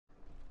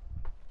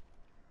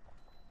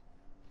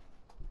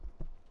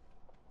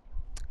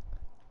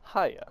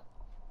Hiya.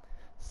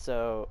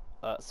 So,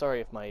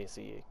 sorry if my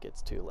AC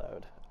gets too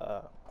loud.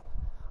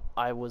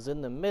 I was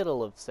in the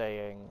middle of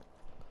saying,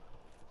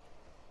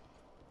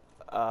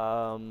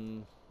 I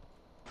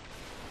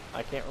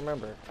can't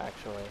remember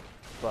actually,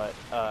 but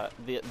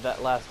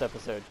that last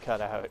episode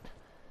cut out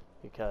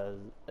because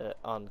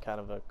on kind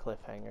of a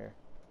cliffhanger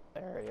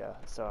area.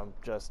 So I'm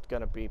just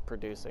gonna be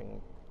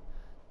producing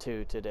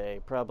two today.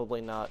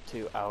 Probably not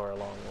 2 hour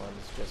long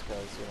ones, just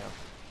because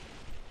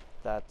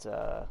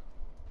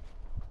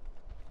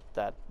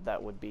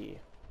that would be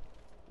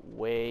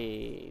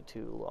way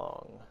too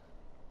long.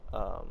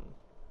 Um,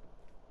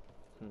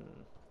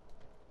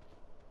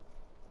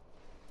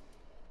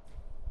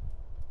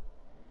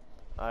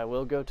 I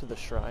will go to the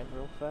shrine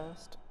real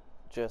fast,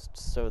 just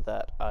so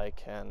that I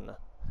can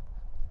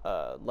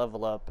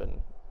level up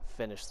and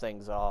finish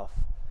things off,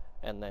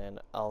 and then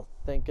I'll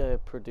think I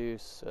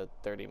produce a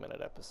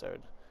 30-minute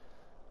episode,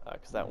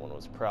 because that one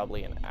was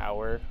probably an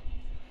hour,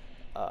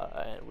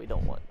 and we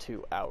don't want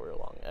 2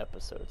 hour-long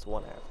episodes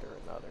one after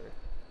another,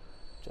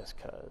 just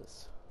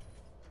because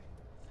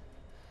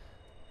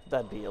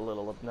that'd be a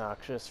little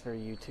obnoxious for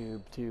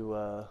YouTube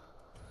to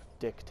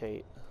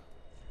dictate.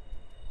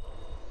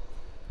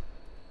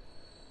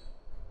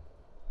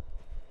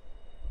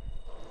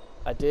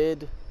 I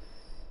did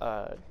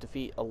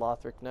defeat a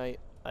Lothric Knight.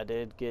 I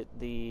did get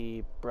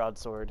the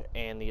broadsword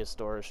and the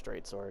Astora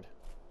straight sword,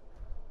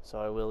 so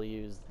I will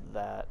use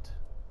that.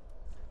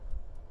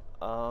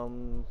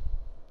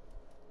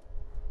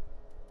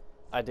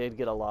 I did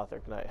get a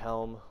Lothric Knight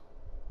helm,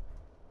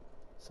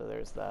 so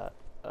there's that.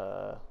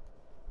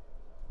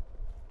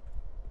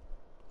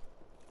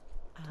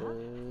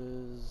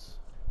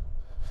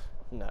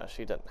 No,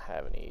 she doesn't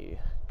have any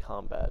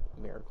combat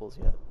miracles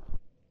yet.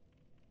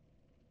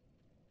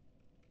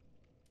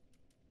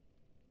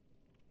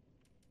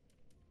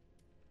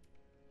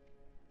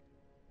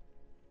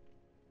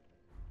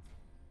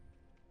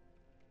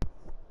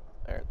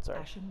 Alright, sorry,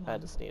 I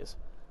had to sneeze.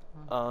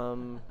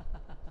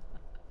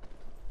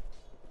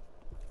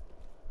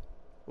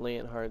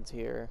 Leonhard's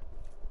here.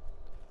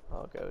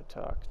 I'll go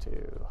talk to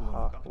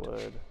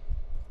Hawkwood.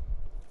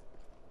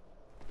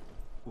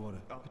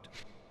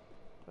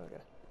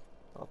 Okay.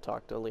 I'll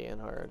talk to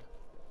Leonhard.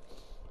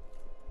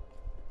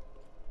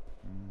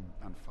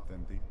 And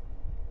then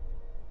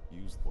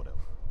use whatever.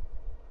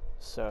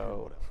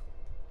 So,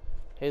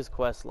 his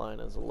quest line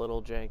is a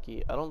little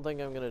janky. I don't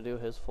think I'm going to do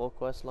his full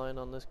quest line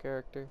on this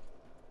character,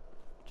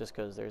 just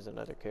because there's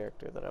another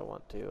character that I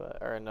want to,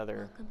 or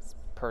another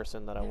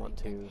person that I want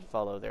to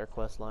follow their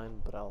quest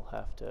line, but I'll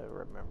have to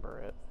remember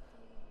it.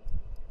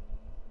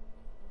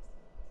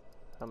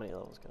 How many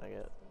levels can I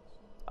get?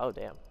 Oh,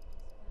 damn.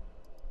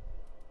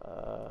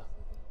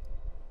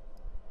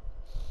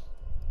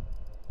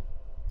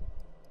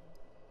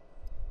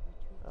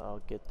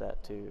 I'll get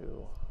that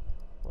to,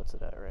 what's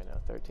it at right now,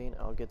 13?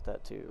 I'll get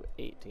that to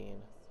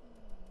 18.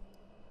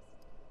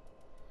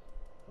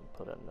 And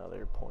put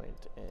another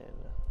point in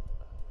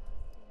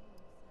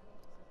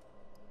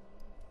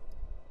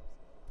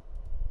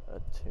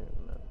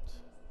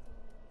attunement.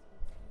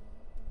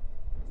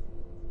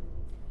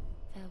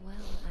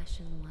 Farewell,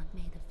 Ashen One,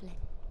 may the flame.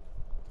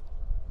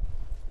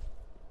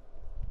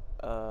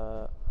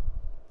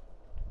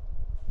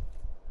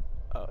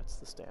 Oh, it's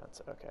the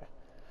stance, okay.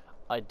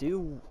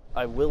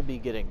 I will be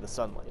getting the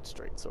Sunlight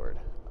straight sword.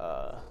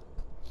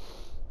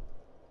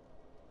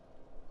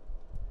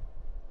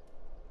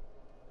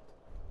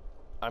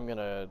 I'm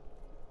gonna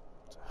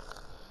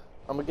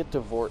get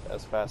to Vort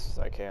as fast as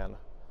I can.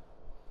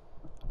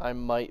 I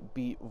might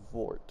beat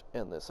Vort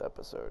in this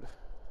episode.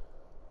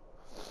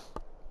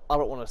 I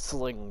don't want to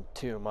sling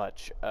too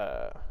much,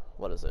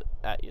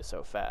 at you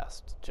so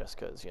fast, just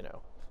because,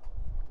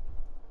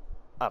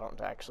 I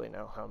don't actually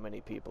know how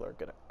many people are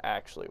gonna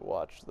actually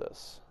watch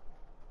this.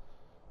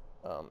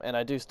 And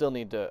I do still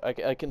need to,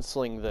 I can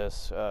sling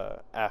this,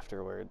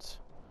 afterwards.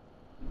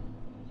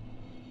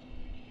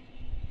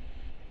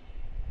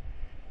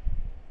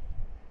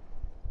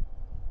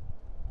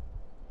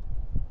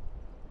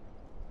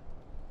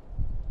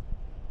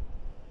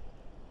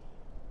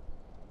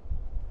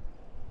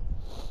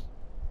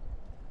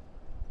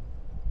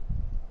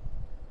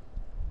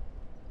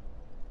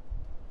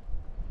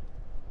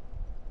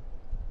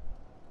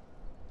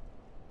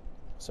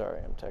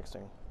 Sorry, I'm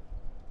texting.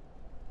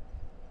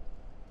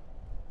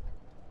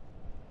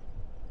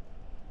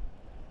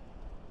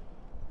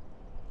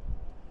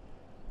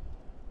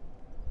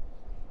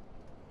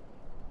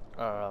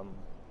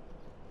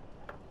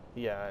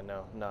 Yeah, I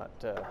know, not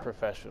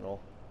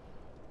professional.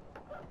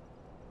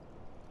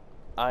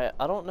 I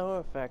don't know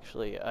if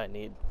actually I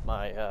need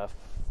my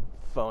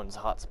phone's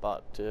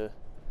hotspot to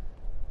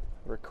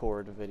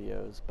record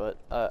videos, but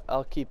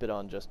I'll keep it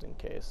on just in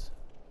case.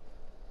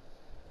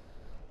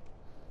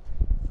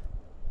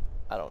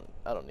 I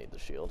don't need the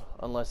shield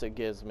unless it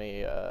gives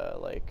me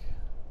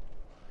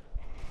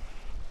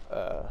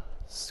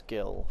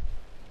skill.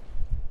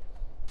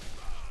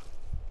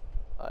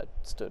 I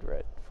stood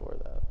right for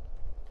that.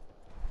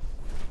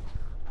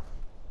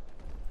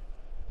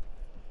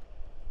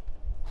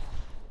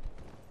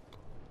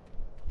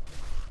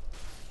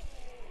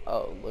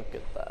 Oh, look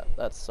at that.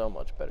 That's so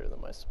much better than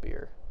my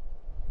spear.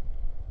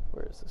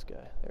 Where is this guy?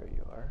 There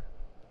you are.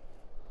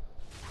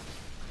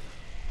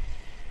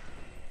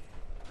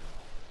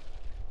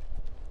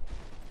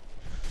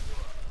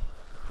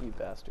 You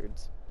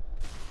bastards.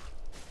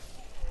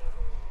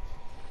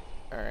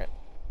 Alright.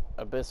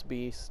 Abyss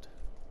Beast.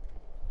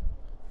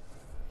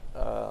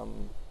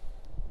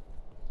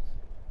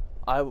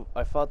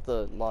 I fought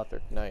the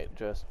Lothric Knight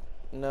just...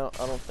 No,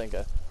 I don't think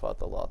I fought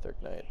the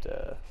Lothric Knight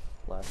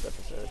last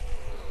episode.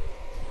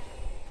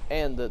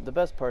 And the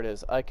best part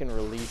is I can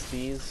release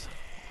these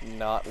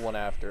not one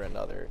after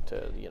another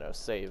to, you know,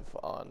 save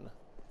on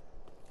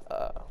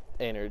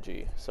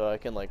energy. So I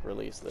can, like,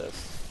 release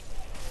this.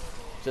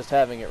 Just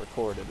having it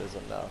recorded is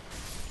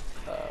enough.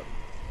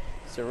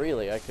 So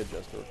really, I could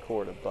just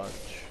record a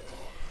bunch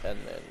and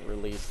then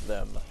release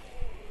them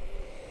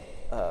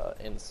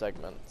in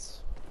segments.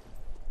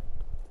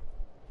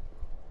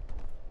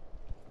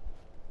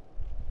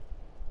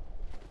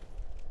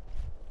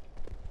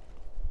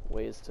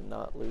 Ways to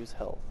not lose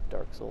health,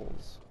 Dark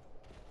Souls.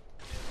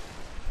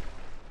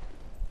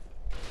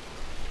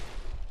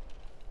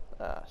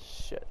 Ah,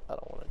 shit, I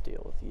don't want to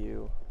deal with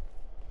you.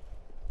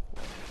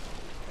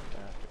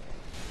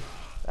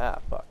 Ah,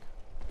 fuck.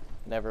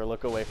 Never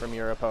look away from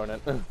your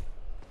opponent.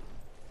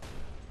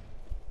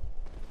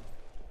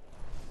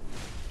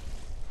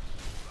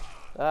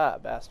 Ah,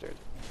 bastard.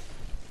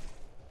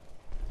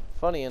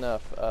 Funny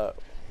enough,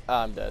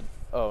 I'm dead.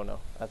 Oh no,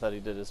 I thought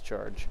he did his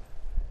charge.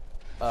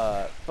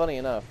 Funny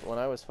enough, when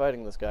I was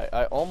fighting this guy,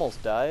 I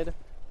almost died,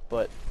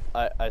 but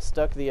I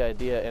stuck the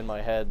idea in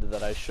my head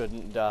that I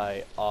shouldn't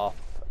die off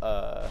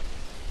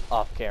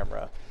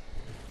camera.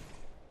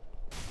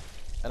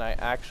 And I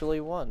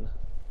actually won.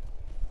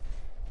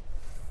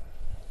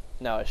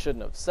 Now, I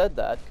shouldn't have said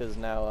that, because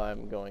now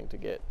I'm going to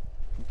get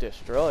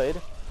destroyed.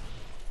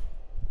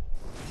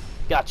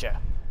 Gotcha!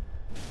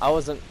 I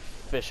wasn't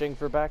fishing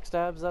for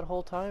backstabs that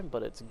whole time,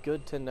 but it's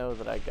good to know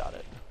that I got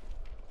it.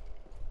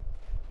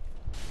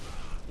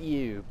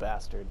 You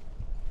bastard.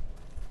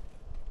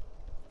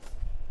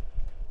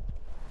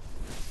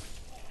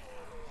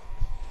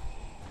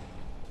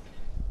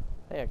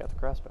 Hey, I got the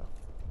crossbow.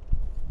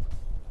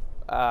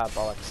 Ah,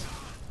 bollocks.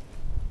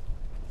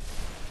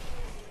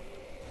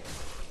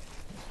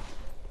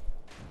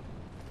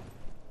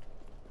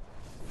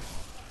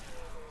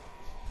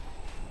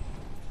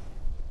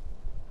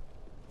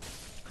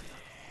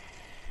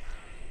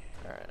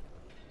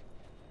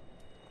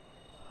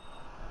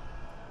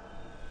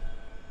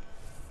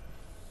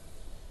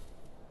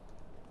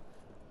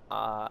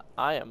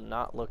 I am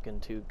not looking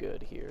too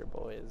good here,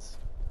 boys.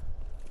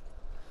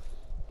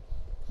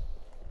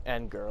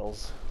 And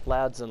girls.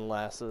 Lads and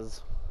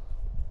lasses.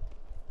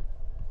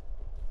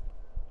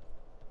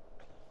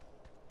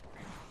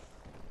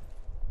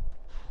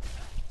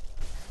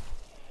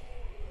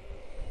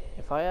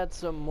 If I had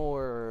some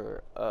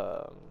more,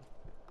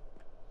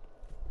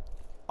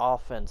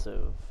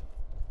 offensive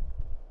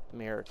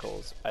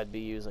miracles, I'd be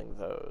using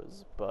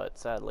those, but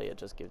sadly it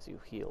just gives you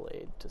heal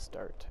aid to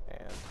start,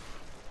 and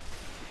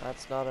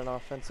that's not an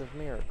offensive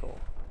miracle.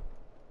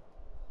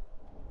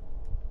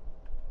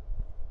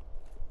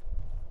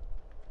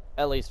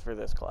 At least for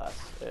this class,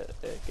 it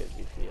gives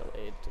you heal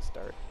aid to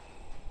start.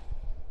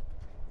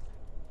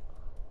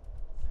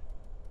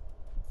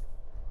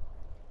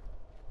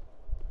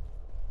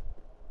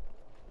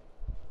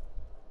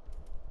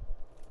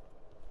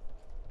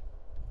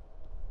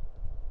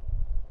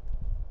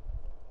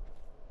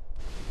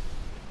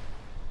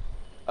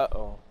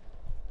 Uh-oh.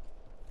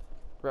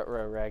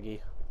 Ruh-roh,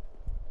 Raggy.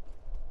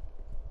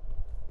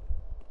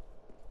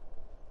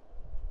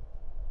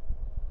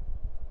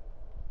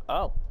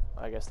 Oh,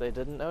 I guess they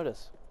didn't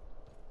notice.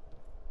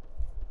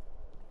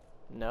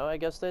 No, I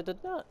guess they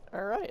did not.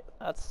 Alright,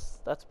 that's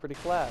pretty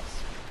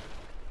class.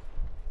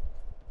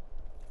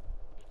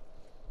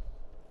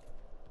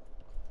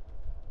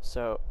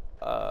 So,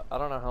 I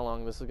don't know how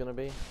long this is gonna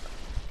be.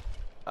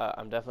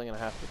 I'm definitely gonna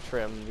have to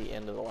trim the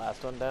end of the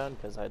last one down,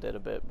 because I did a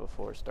bit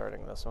before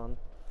starting this one.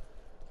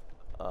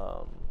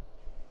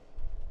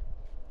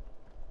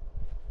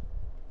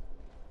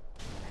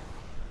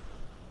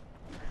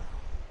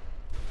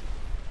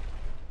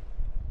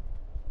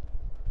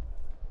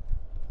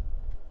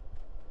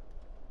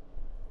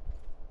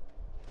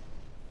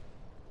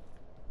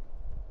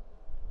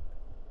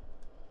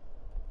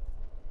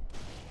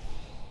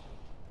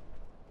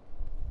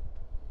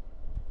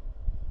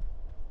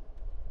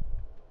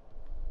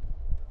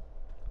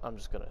 I'm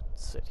just gonna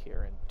sit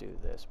here and do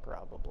this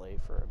probably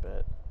for a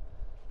bit.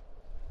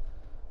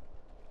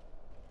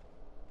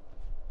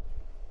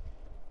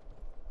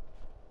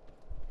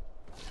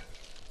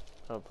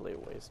 Hopefully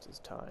waste his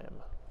time.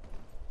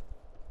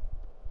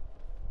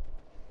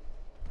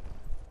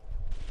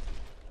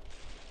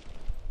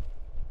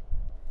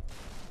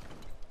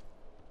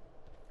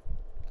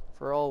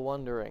 For all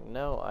wondering,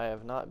 no, I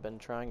have not been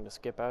trying to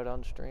skip out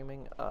on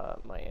streaming.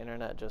 My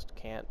internet just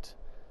can't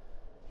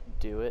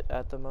do it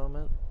at the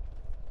moment.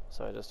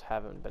 So I just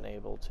haven't been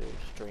able to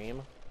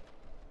stream.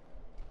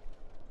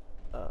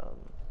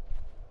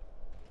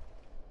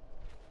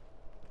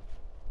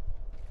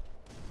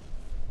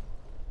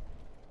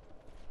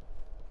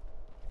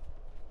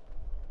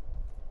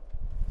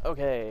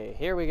 Okay,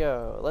 here we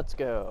go. Let's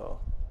go.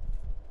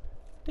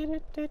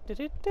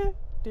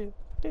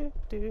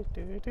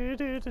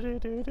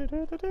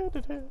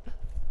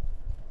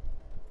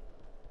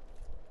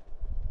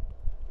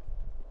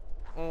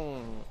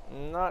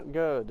 Not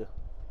good.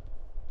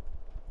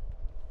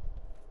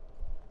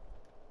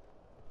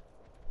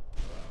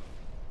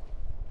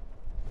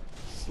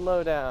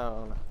 Slow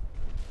down.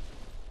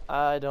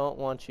 I don't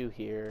want you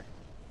here.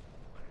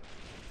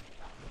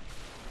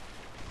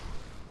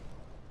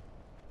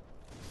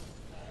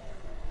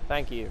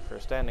 Thank you for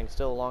standing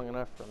still long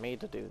enough for me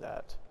to do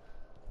that.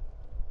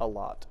 A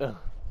lot.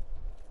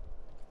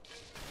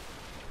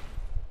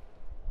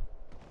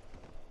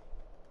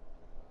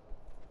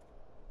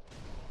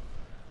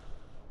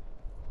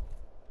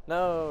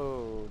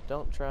 No,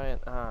 don't try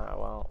and... Ah,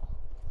 well.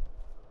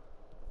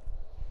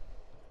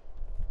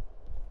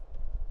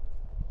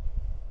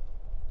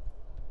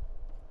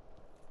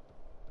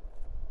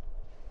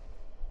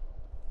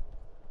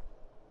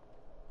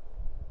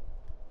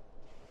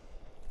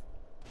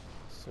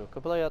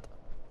 Suka play it.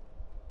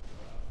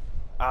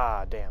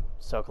 Ah, damn.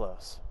 So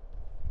close.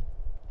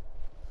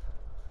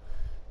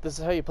 This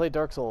is how you play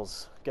Dark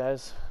Souls,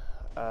 guys.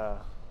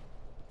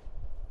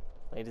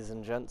 Ladies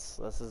and gents,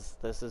 this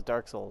is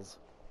Dark Souls.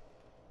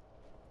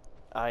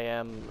 I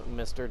am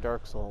Mr.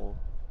 Dark Soul.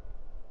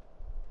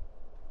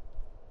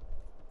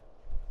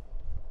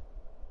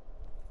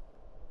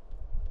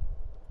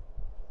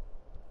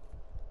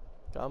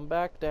 Come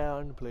back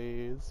down,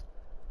 please.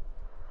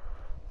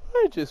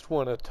 I just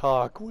want to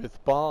talk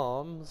with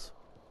bombs.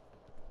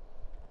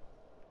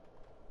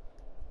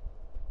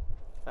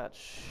 That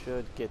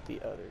should get the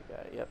other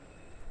guy. Yep.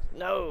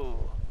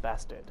 No!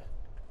 Bastard.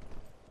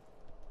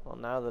 Well,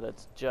 now that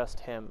it's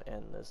just him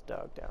and this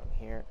dog down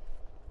here.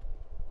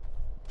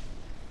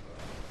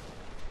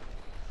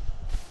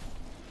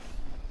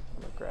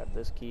 I'm gonna grab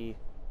this key.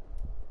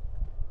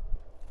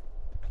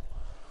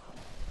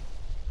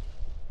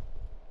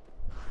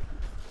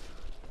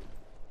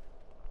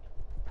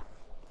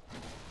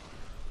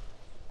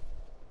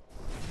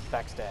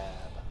 Backstab.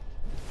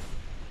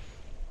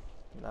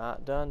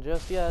 Not done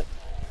just yet.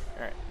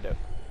 Alright, dope.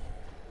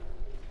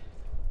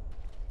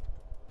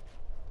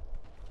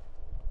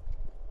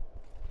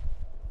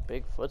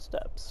 Big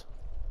footsteps.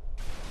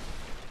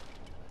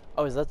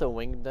 Oh, is that the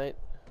winged knight?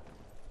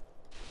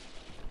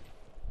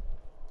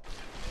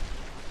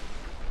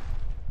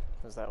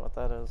 Is that what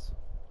that is?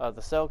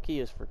 The cell key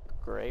is for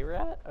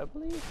Greirat, I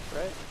believe,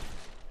 right?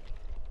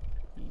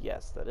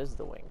 Yes, that is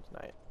the winged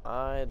knight.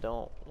 I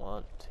don't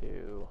want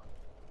to...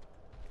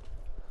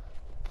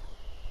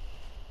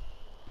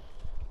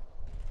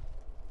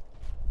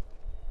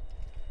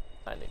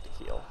 I need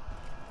to heal.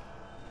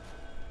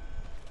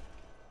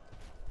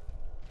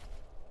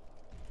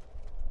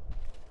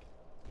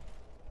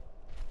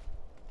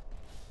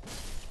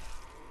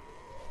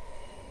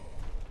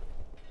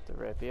 The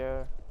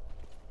rapier.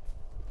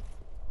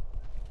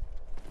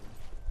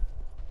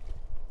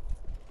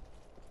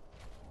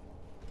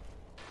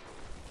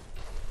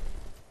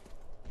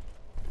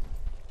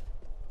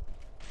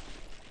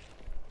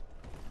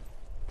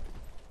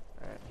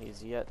 Alright,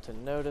 he's yet to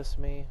notice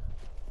me.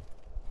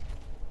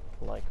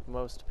 Like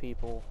most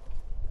people.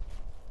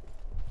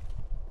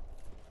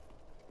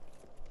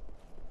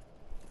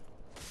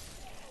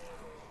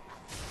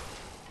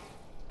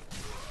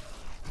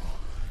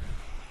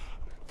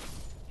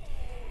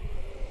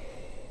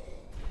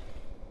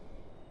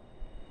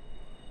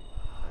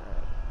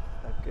 Alright,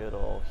 a good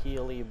old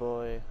healy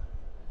boy.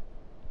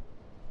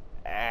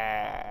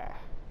 Ah.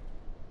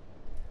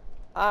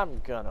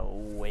 I'm gonna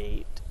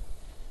wait.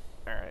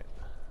 Alright.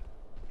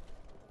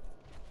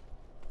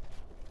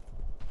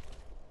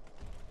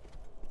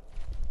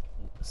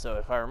 So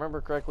if I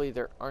remember correctly,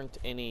 there aren't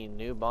any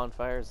new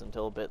bonfires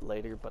until a bit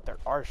later, but there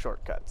are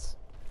shortcuts.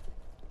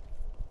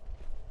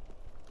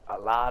 A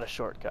lot of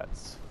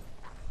shortcuts.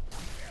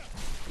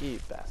 You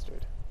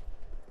bastard.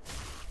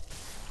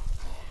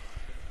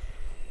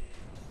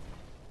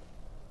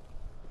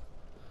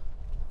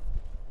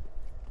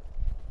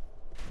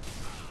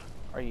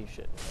 Are you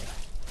shitting me?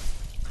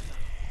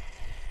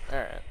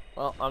 Alright,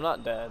 well, I'm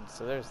not dead,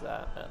 so there's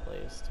that, at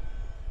least.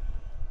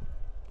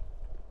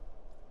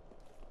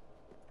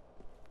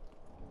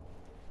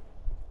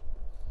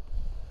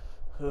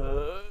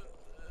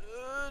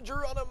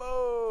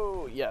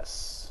 Geronimo!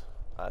 Yes,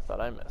 I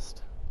thought I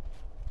missed.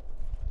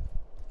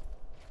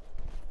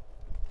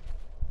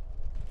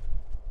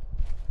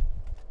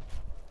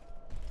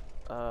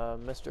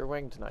 Mr.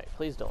 Winged Knight,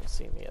 please don't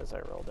see me as I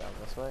roll down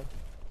this way.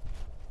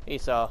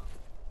 Esau.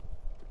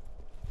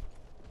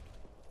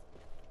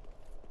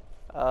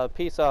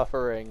 Peace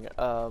offering.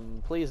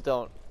 Please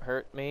don't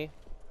hurt me.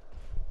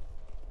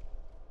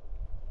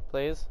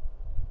 Please?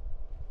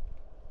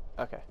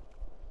 Okay.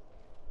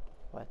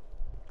 What?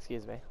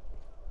 Excuse me.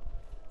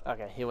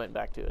 Okay, he went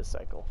back to his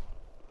cycle.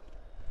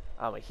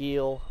 I'm a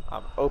heal.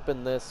 I'm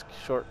open this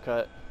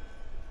shortcut.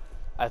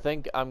 I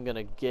think I'm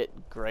gonna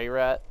get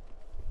Greirat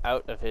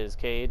out of his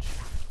cage,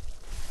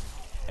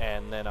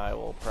 and then I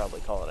will probably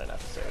call it an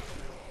episode.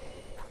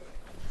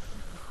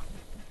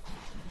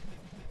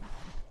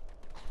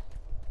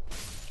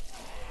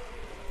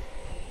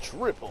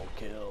 Triple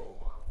kill.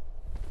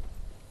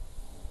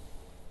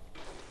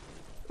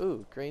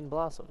 Ooh, green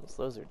blossoms.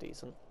 Those are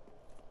decent.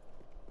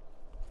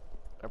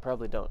 I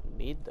probably don't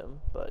need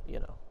them, but you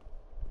know.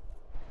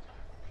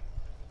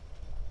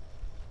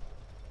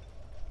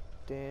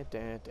 I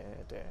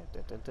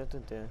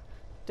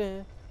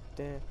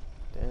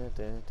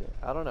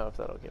don't know if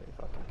that'll get me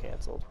fucking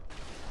canceled.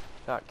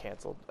 Not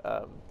canceled,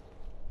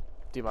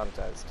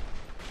 demonetized.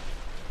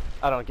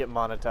 I don't get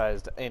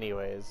monetized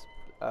anyways.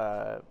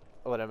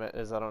 What I meant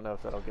is I don't know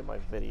if that'll get my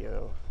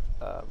video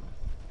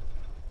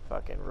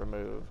fucking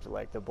removed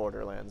like the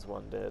Borderlands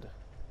one did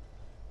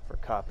for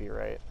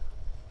copyright.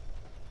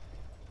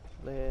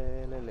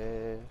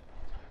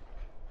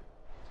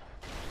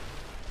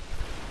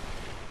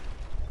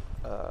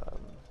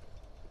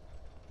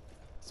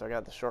 So I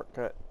got the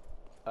shortcut,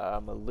 a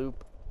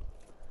loop.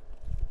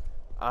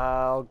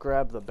 I'll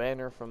grab the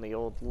banner from the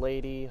old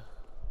lady.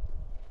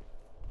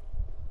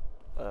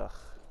 Ugh.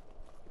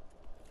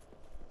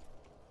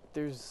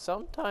 There's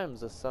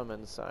sometimes a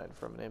summon sign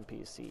from an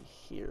NPC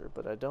here,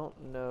 but I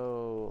don't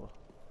know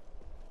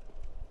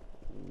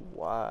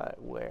why,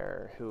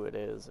 where, who it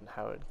is, and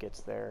how it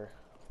gets there.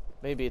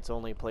 Maybe it's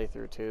only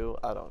playthrough 2,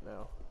 I don't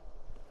know.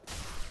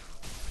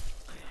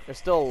 There's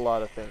still a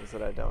lot of things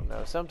that I don't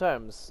know.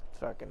 Sometimes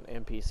fucking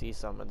NPC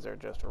summons are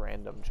just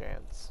random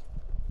chance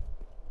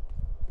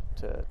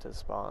to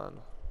spawn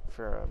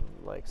from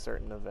like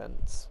certain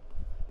events.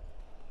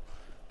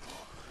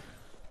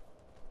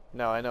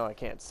 Now I know I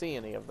can't see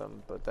any of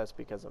them, but that's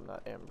because I'm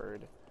not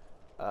embered.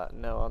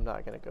 No, I'm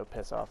not gonna go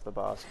piss off the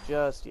boss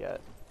just yet.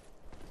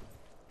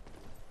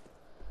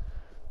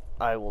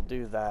 I will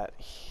do that.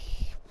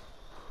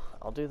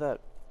 I'll do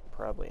that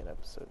probably in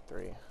episode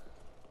 3.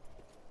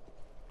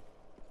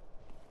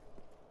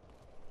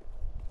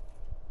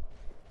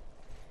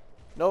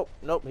 Nope,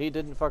 nope, he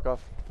didn't fuck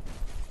off.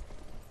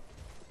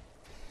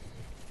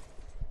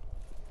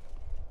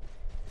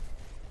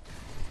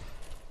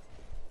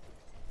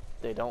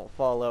 They don't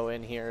follow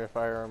in here if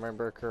I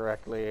remember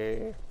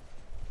correctly.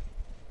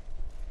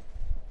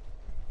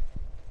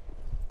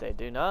 They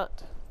do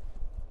not.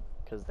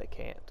 Because they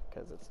can't.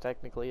 Because it's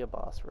technically a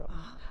boss room.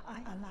 I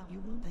allow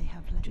you. They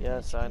have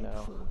yes, I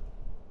know.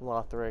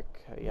 Lothric,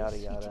 yada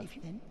yada.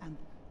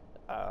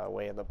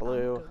 Way in the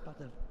blue.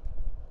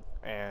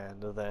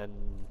 And then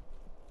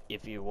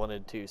if you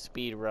wanted to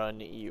speed run,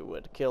 you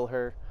would kill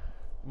her.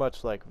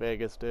 Much like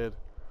Vegas did.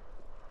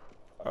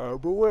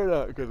 But we're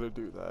not gonna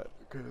do that.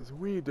 Because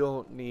we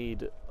don't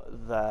need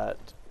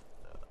that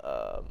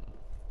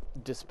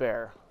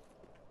despair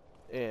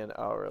in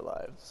our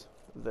lives.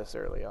 This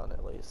early on,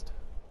 at least.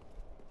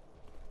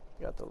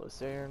 Got the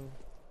Lucerne.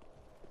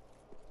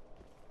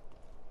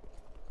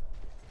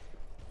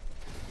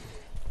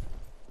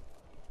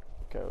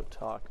 Go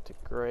talk to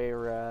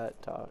Greirat.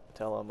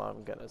 Tell him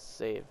I'm gonna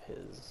save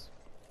his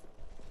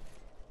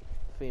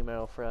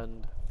female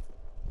friend.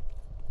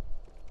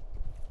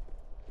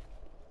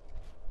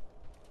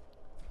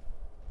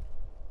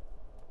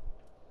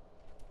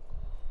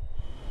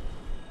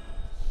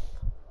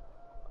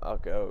 I'll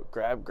go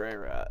grab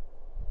Greirat.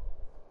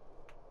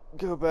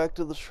 Go back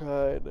to the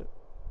shrine.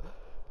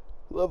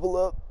 Level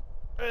up.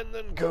 And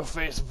then go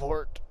face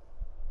Vort.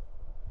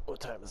 What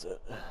time is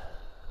it?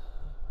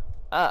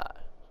 Ah.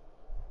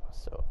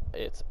 So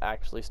it's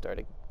actually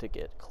starting to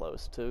get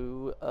close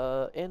to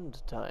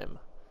end time.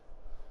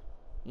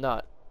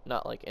 Not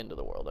like end of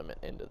the world, I meant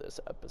end of this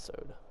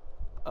episode.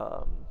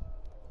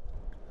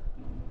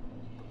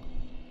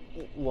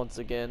 Once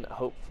again,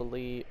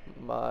 hopefully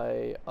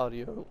my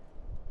audio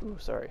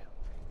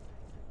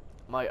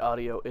my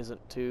audio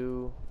isn't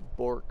too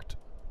borked,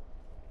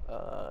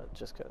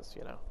 just because,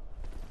 you know.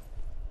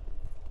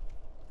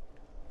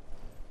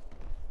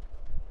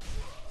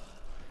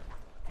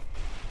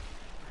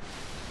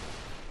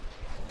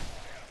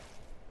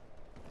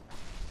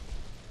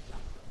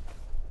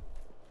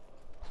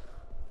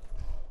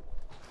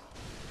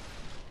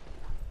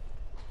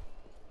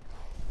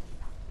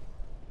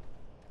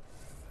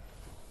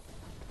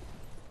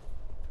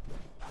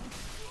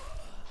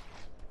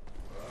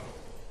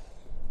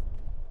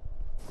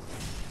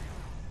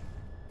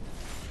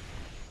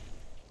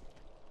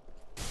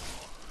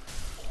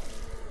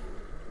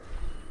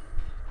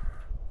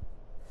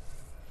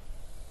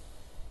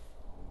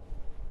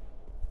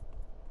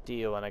 Do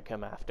you want to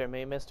come after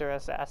me, Mr.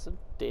 Assassin?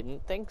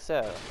 Didn't think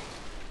so.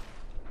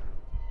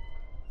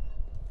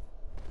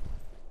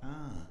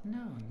 No,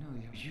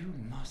 you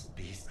must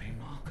be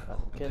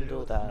remarkable.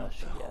 Kindle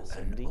Dash, yes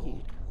indeed.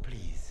 Old,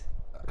 please.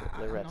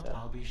 Loretta.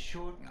 I'll be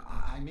sure.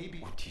 I may be.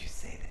 What do you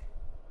say then?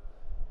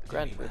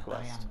 Grant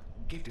request.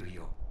 Give to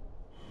you.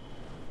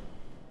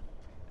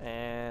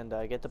 And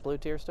I get the blue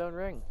tear stone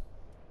ring.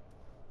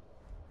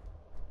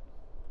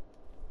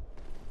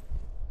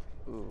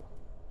 Ooh.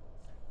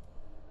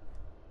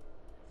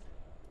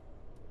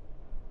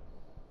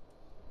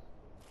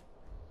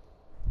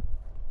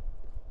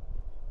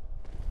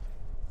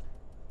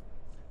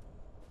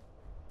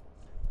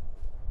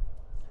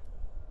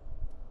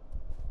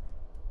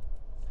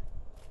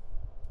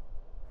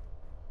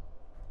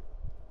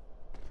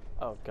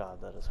 Oh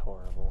god, that is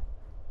horrible.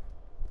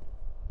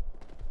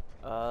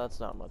 That's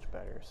not much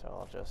better,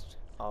 so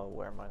I'll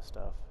wear my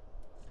stuff.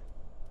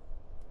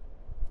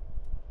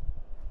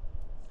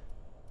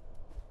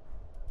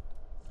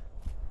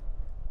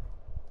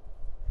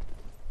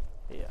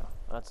 Yeah,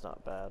 that's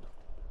not bad.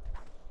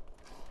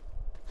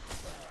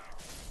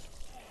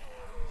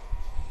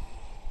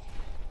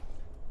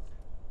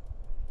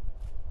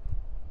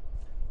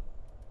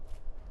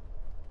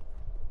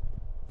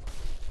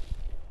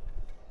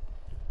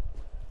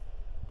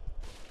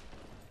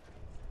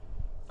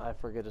 I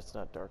forget it's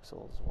not Dark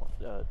Souls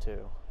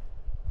 2.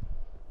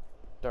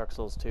 Dark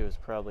Souls 2 is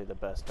probably the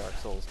best Dark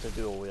Souls to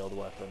dual wield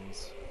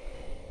weapons.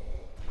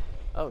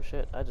 Oh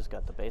shit, I just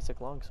got the basic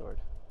longsword.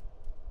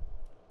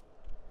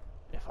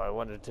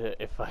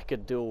 If I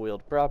could dual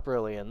wield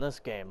properly in this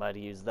game, I'd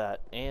use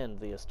that and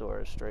the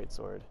Astora straight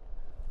sword.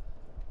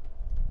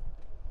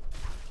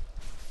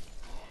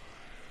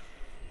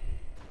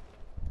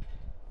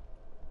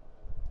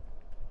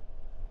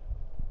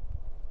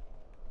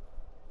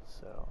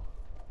 So.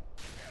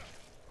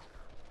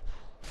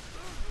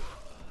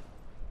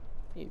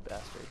 You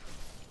bastard.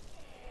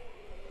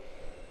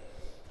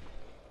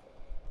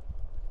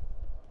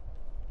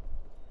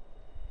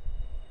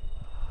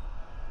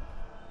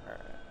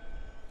 Alright.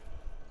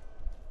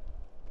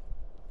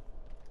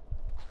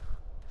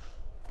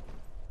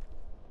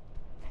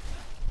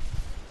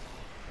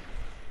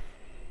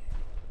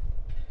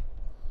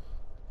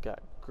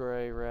 Got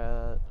Grey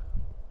Rat.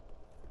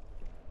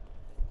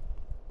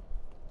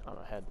 I'm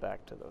gonna head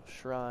back to the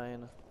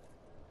shrine.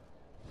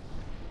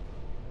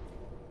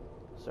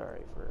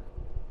 Sorry for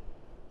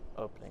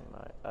opening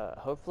my...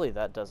 hopefully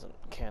that doesn't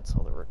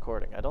cancel the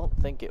recording. I don't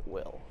think it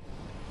will.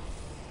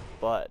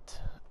 But,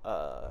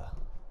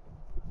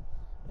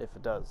 if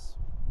it does,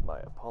 my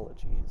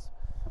apologies.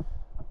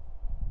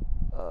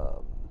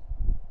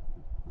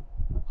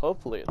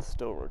 Hopefully it's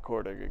still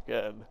recording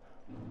again,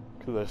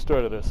 because I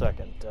started a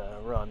second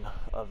run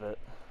of it.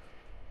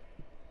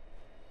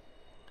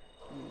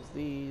 Use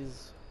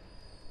these.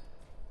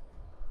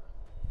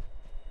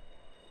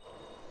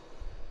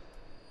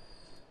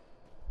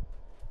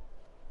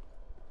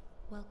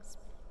 Works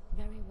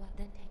very well.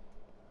 Then take.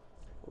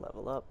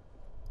 Level up.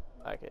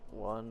 I get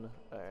one.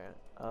 Alright.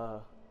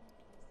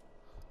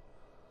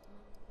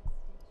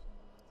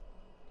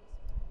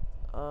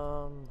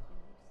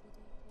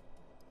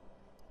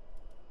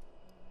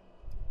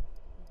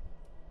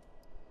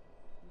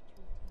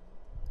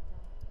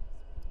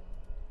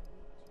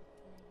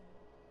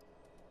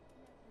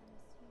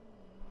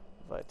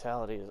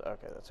 Vitality is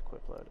okay. That's a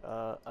quick load.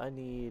 I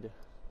need,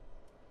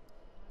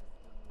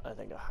 I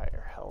think, a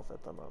higher health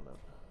at the moment.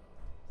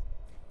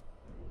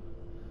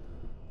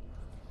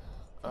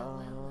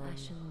 Farewell,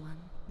 Ashen One.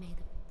 May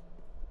the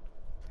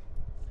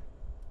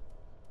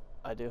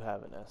I do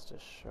have an Estus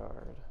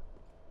shard.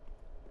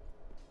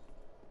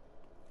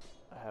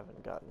 I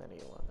haven't gotten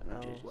anyone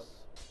else.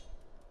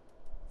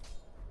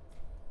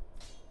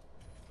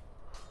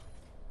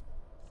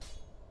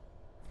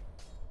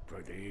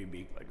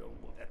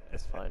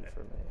 It's fine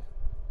for me.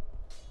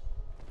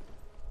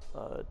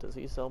 Does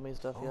he sell me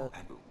stuff yet?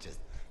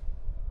 Just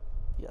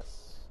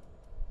Yes.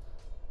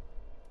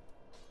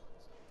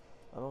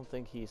 I don't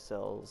think he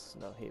sells.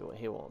 No,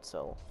 he won't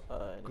sell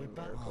any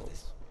Goodbye, miracles.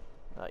 artist.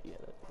 Not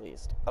yet, at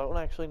least. I don't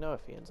actually know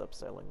if he ends up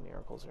selling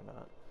miracles or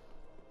not.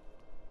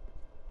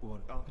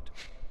 what art?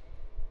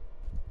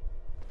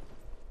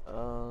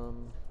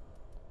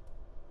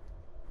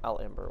 I'll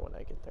Ember when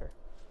I get there.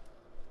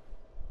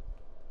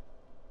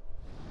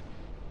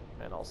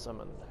 And I'll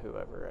summon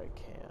whoever I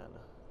can.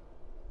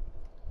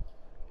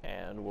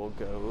 And we'll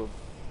go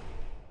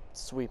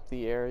sweep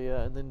the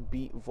area and then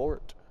beat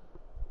Vort.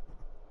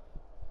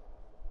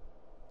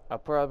 I'll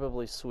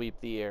probably sweep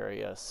the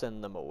area,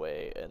 send them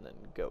away, and then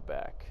go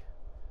back.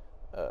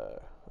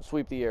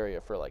 Sweep the area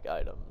for, like,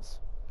 items.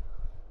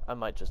 I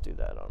might just do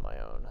that on my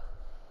own.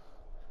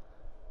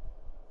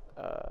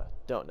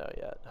 Don't know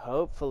yet.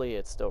 Hopefully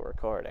it's still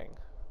recording.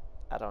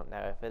 I don't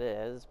know if it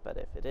is, but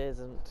if it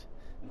isn't,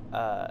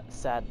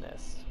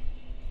 sadness.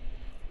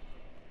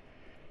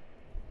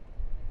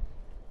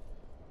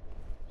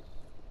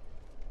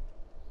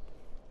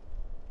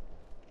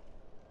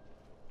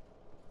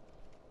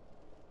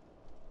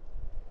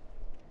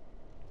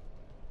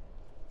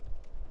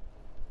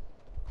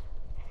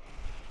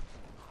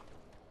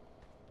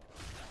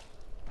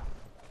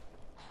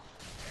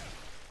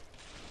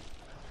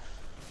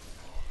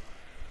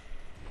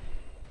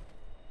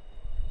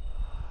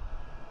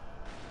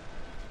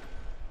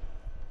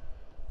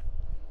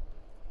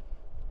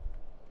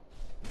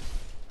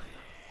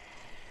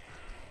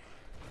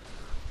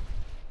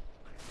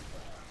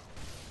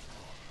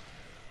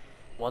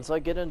 Once I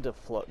get into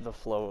the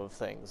flow of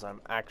things,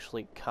 I'm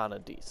actually kind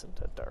of decent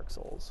at Dark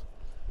Souls.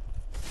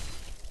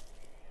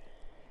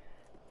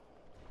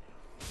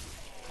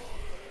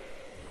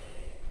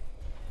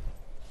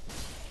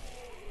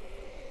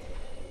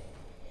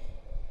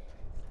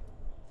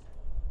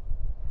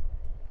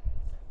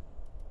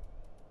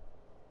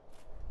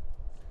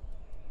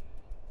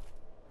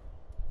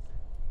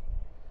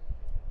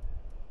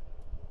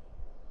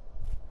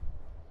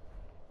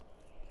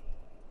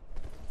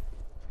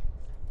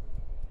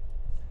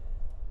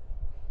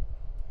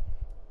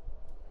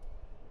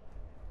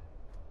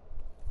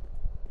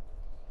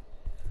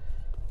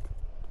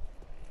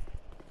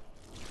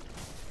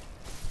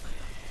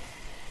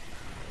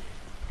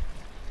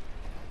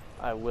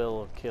 I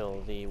will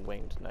kill the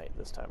winged knight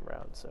this time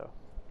around, so.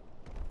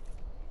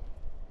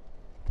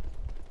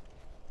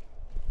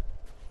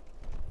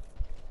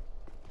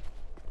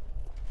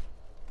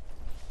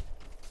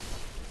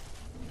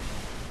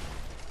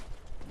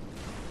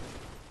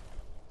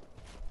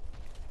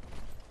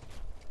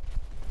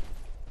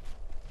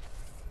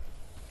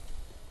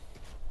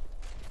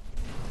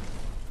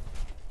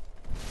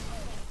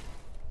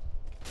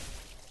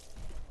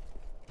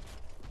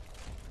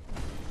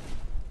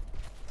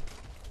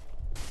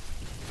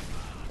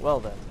 Well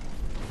then.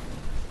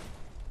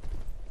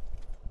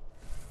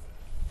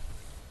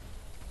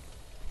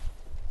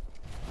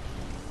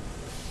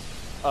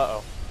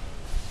 Uh-oh.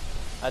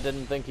 I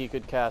didn't think he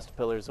could cast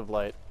Pillars of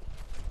Light.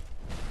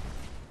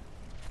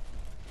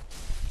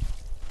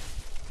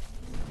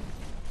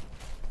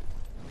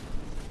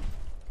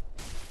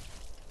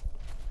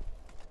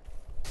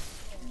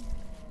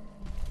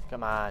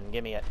 Come on,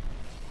 give me it.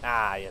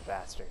 Ah, you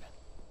bastard.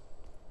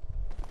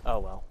 Oh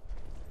well.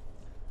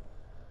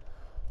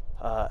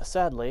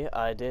 Sadly,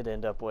 I did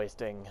end up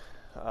wasting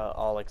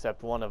all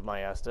except one of my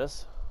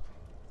Estus.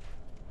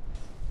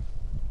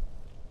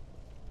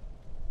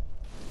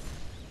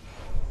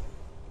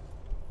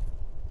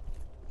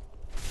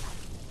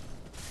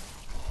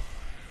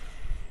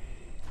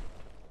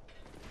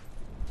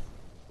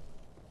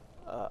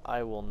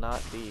 I will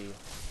not be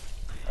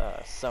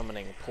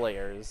summoning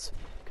players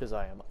because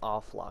I am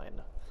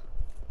offline.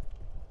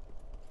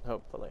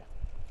 Hopefully.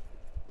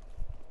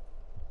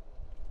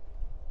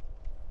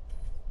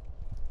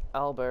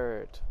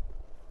 Albert,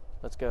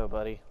 let's go,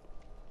 buddy.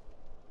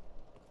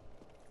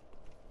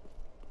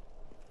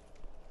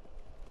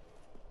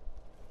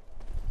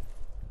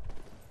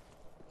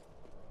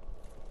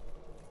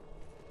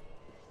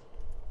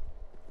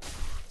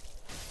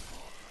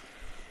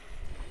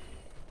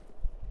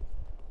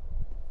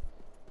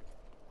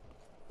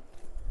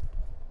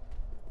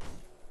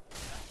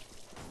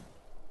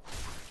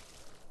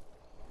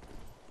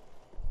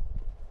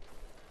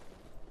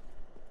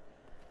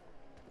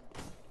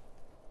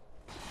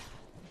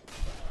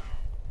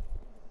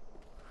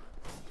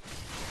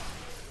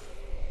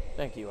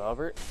 Thank you,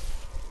 Albert.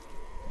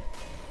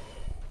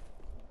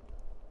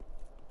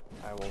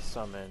 I will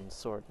summon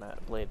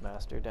Blade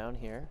Master down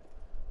here.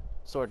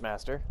 Sword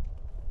Master.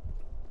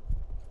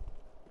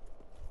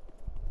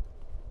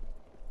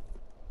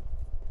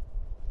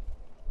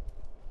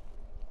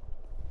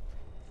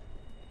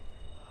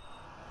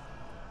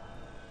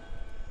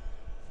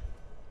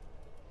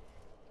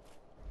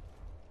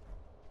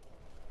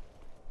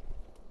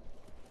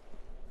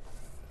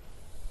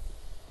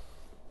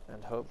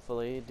 And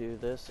hopefully do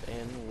this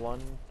in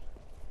one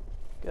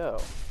go.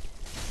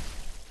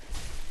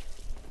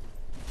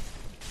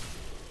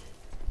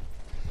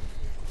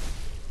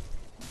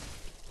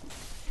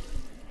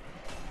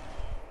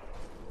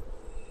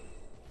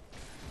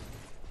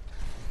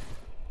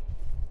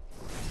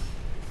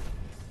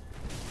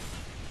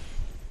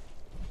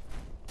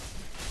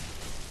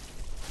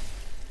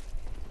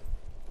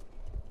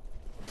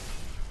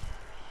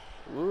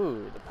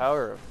 Ooh, the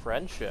power of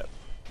friendship.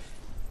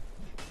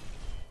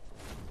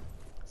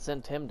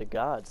 Sent him to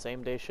God,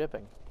 same day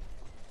shipping.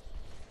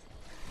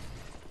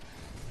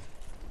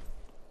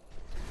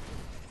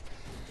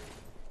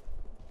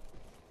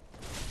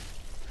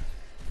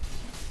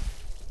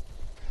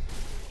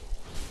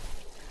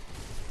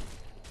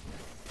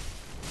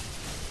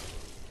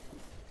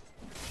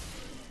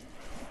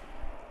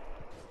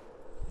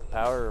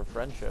 Power of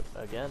friendship,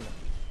 again.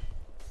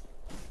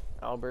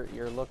 Albert,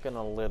 you're looking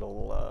a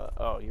little,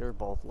 oh, you're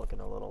both looking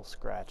a little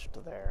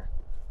scratched there.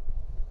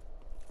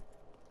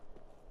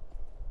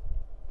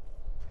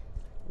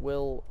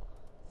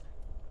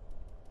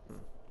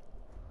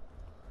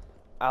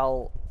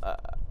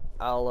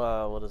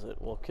 What is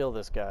it? We'll kill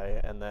this guy,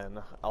 and then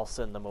I'll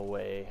send them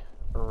away,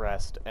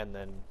 rest, and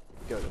then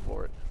go to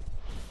Vort.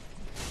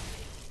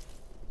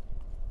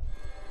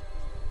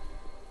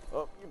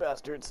 Oh, you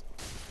bastards.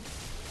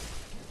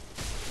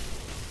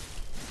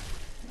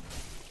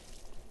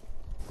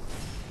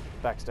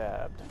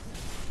 Backstabbed.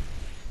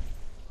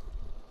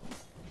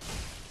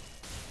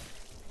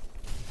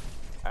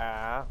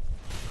 Ah.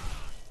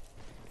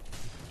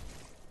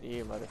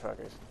 You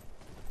motherfuckers.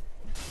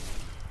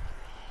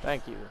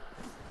 Thank you.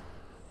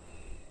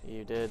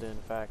 You did, in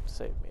fact,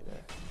 save me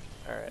there.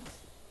 Alright.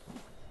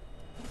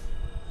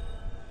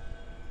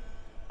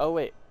 Oh,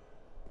 wait.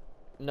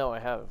 No, I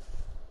have.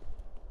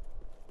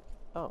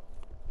 Oh.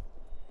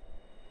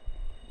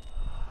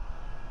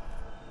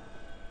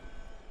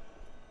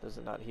 Does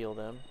it not heal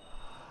them?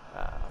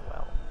 Ah,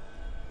 well.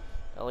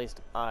 At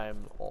least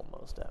I'm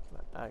almost at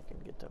I can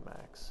get to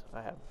max.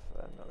 I have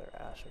another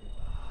Ashen.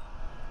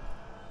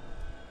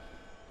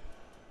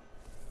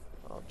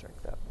 I'll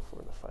drink that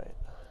before the fight.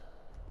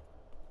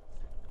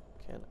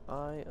 Can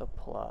I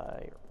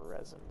apply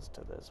resins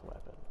to this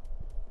weapon?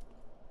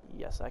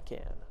 Yes, I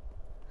can.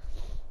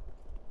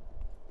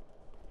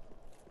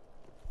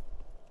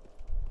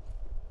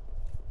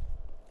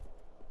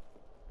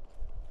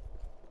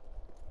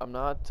 I'm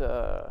not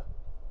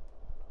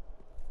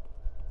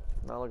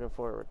looking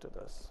forward to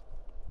this.